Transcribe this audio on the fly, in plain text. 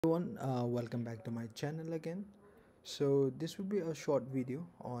Everyone, welcome back to my channel again. So this will be a short video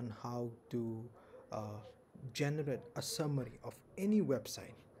on how to uh, generate a summary of any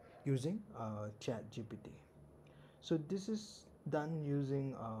website using ChatGPT. So this is done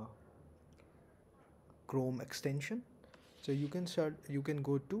using Chrome extension. So you can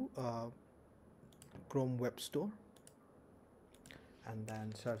go to Chrome Web Store and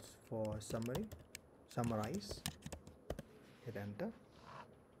then search for summarize, hit enter.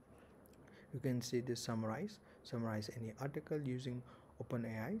 You can see this summarize any article using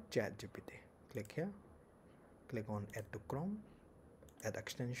OpenAI ChatGPT. Click here, click on add to Chrome, add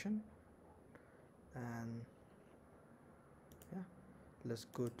extension, and yeah, let's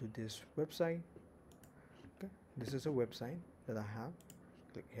go to this website. Okay, this is a website that I have.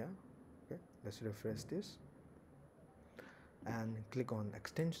 Click here. Okay, let's refresh this and click on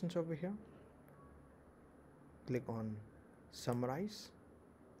extensions over here. Click on summarize.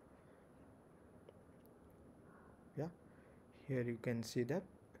 Yeah, here you can see that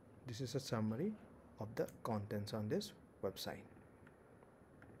this is a summary of the contents on this website.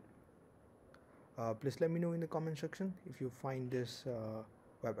 Please let me know in the comment section if you find this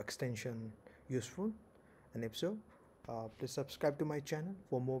web extension useful, and if so, please subscribe to my channel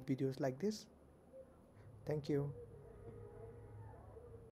for more videos like this. Thank you.